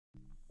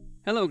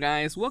Hello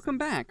guys, welcome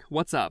back.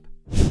 What's up?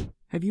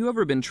 Have you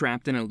ever been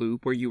trapped in a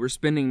loop where you were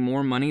spending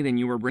more money than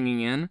you were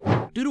bringing in?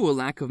 Due to a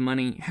lack of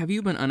money, have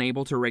you been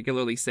unable to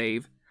regularly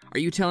save? Are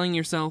you telling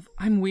yourself,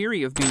 I'm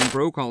weary of being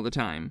broke all the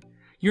time?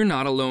 You're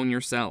not alone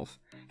yourself.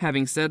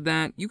 Having said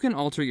that, you can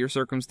alter your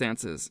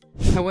circumstances.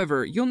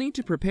 However, you'll need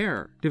to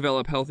prepare,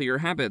 develop healthier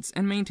habits,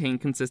 and maintain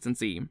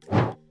consistency.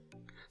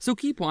 So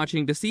keep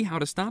watching to see how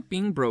to stop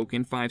being broke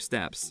in 5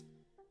 steps.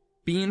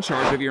 Be in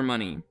charge of your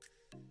money.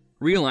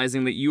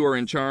 Realizing that you are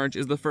in charge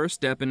is the first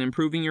step in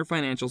improving your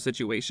financial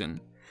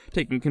situation.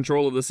 Taking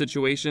control of the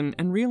situation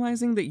and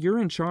realizing that you're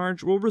in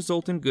charge will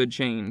result in good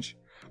change,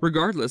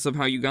 regardless of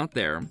how you got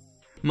there.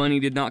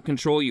 Money did not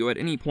control you at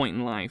any point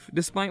in life,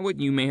 despite what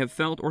you may have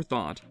felt or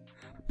thought.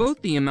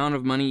 Both the amount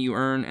of money you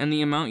earn and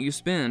the amount you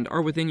spend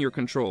are within your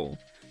control.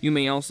 You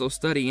may also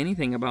study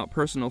anything about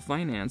personal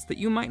finance that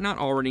you might not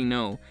already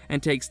know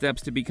and take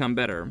steps to become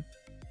better.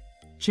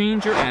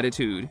 Change your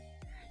attitude.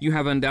 You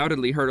have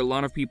undoubtedly heard a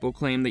lot of people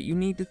claim that you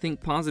need to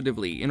think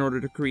positively in order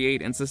to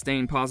create and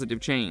sustain positive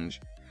change.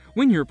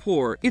 When you're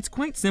poor, it's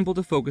quite simple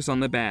to focus on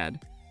the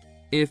bad.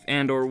 If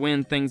and/or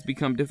when things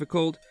become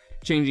difficult,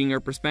 changing your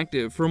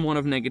perspective from one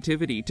of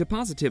negativity to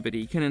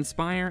positivity can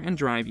inspire and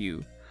drive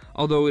you.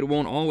 Although it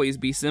won't always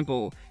be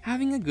simple,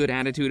 having a good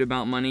attitude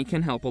about money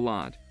can help a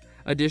lot.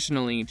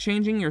 Additionally,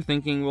 changing your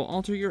thinking will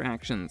alter your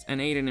actions and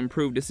aid in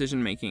improved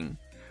decision-making.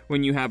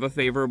 When you have a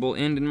favorable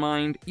end in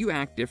mind, you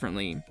act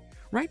differently.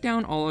 Write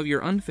down all of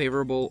your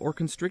unfavorable or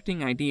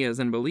constricting ideas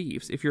and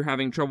beliefs if you're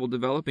having trouble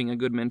developing a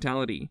good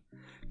mentality.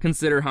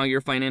 Consider how your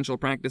financial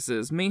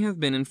practices may have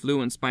been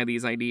influenced by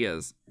these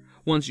ideas.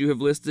 Once you have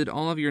listed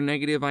all of your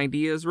negative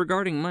ideas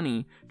regarding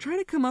money, try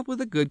to come up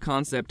with a good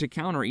concept to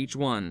counter each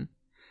one.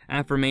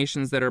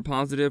 Affirmations that are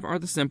positive are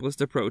the simplest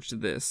approach to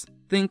this.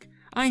 Think,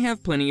 I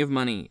have plenty of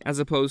money, as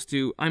opposed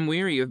to, I'm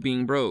weary of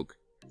being broke.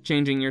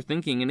 Changing your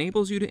thinking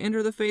enables you to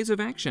enter the phase of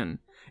action.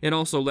 It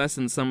also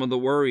lessens some of the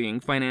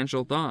worrying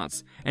financial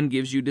thoughts and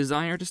gives you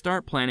desire to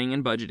start planning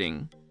and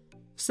budgeting.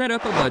 Set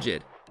up a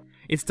budget.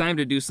 It's time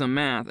to do some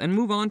math and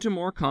move on to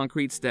more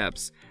concrete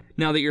steps,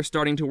 now that you're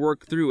starting to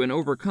work through and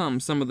overcome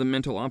some of the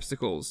mental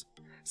obstacles.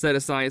 Set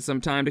aside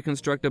some time to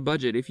construct a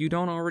budget if you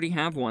don't already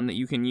have one that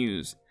you can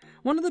use.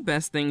 One of the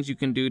best things you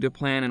can do to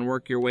plan and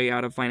work your way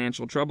out of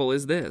financial trouble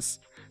is this.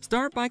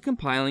 Start by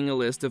compiling a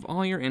list of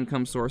all your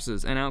income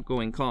sources and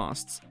outgoing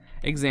costs.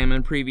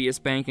 Examine previous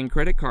bank and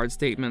credit card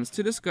statements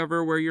to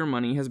discover where your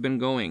money has been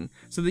going,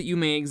 so that you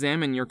may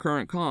examine your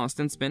current cost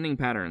and spending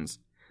patterns.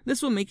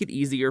 This will make it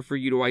easier for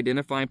you to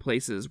identify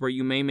places where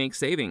you may make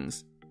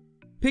savings.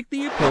 Pick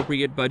the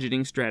appropriate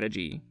budgeting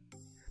strategy.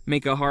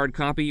 Make a hard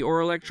copy or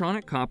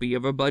electronic copy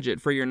of a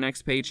budget for your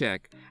next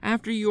paycheck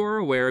after you are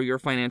aware of your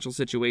financial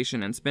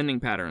situation and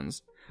spending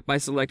patterns. By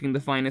selecting the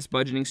finest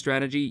budgeting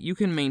strategy you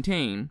can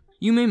maintain,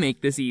 you may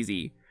make this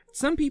easy.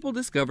 Some people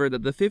discover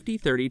that the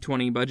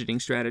 50-30-20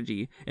 budgeting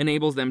strategy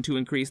enables them to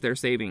increase their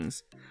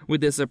savings.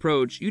 With this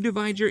approach, you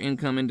divide your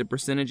income into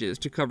percentages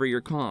to cover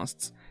your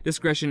costs,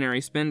 discretionary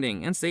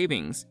spending, and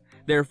savings.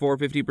 Therefore,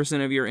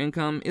 50% of your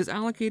income is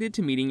allocated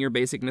to meeting your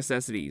basic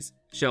necessities,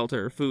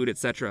 shelter, food,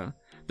 etc.,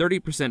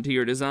 30% to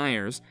your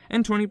desires,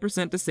 and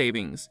 20% to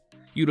savings.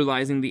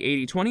 Utilizing the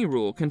 80-20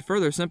 rule can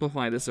further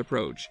simplify this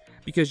approach,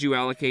 because you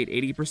allocate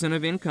 80%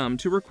 of income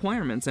to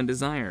requirements and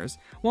desires,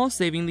 while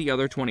saving the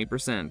other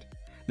 20%.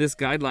 This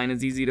guideline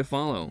is easy to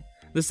follow.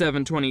 The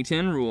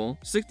 7-20-10 rule,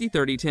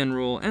 60-30-10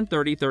 rule, and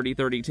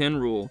 30-30-30-10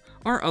 rule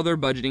are other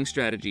budgeting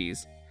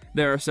strategies.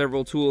 There are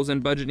several tools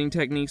and budgeting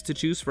techniques to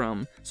choose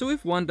from, so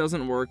if one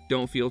doesn't work,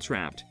 don't feel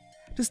trapped.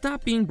 To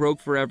stop being broke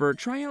forever,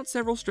 try out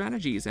several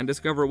strategies and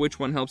discover which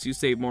one helps you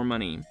save more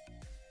money.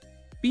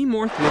 Be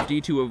more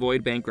thrifty to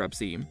avoid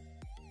bankruptcy.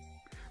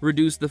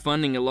 Reduce the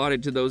funding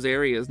allotted to those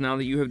areas now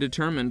that you have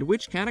determined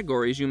which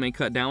categories you may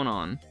cut down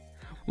on.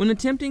 When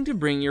attempting to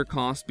bring your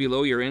costs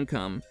below your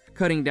income,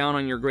 cutting down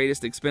on your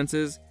greatest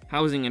expenses,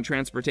 housing and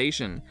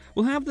transportation,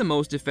 will have the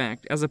most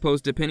effect as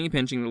opposed to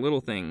penny-pinching the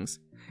little things.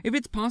 If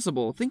it's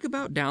possible, think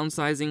about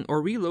downsizing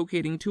or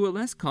relocating to a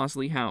less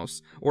costly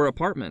house or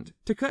apartment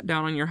to cut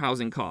down on your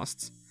housing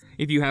costs.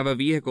 If you have a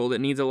vehicle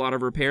that needs a lot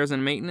of repairs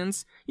and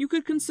maintenance, you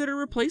could consider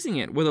replacing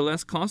it with a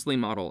less costly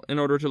model in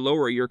order to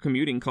lower your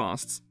commuting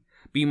costs.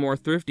 Be more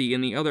thrifty in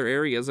the other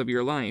areas of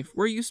your life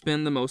where you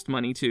spend the most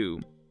money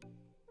too.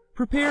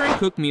 Prepare and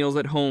cook meals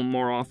at home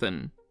more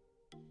often.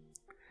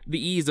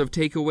 The ease of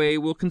takeaway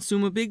will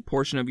consume a big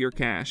portion of your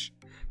cash.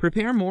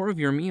 Prepare more of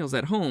your meals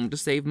at home to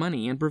save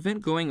money and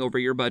prevent going over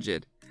your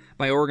budget.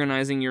 By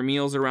organizing your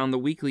meals around the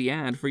weekly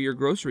ad for your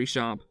grocery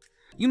shop,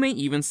 you may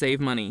even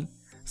save money.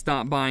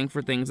 Stop buying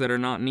for things that are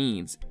not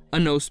needs. A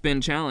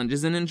no-spend challenge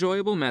is an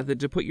enjoyable method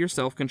to put your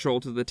self-control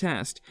to the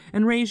test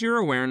and raise your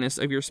awareness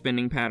of your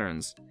spending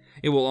patterns.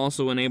 It will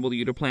also enable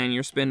you to plan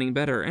your spending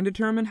better and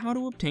determine how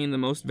to obtain the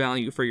most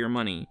value for your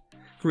money.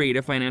 Create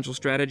a financial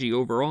strategy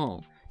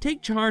overall.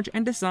 Take charge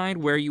and decide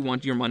where you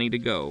want your money to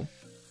go.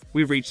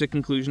 We've reached the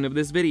conclusion of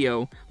this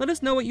video. Let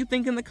us know what you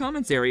think in the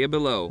comments area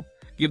below.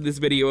 Give this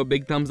video a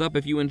big thumbs up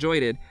if you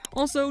enjoyed it.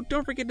 Also,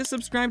 don't forget to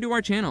subscribe to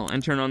our channel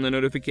and turn on the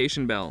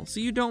notification bell so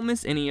you don't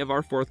miss any of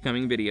our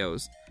forthcoming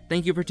videos.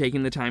 Thank you for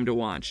taking the time to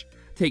watch.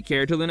 Take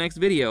care till the next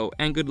video,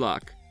 and good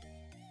luck.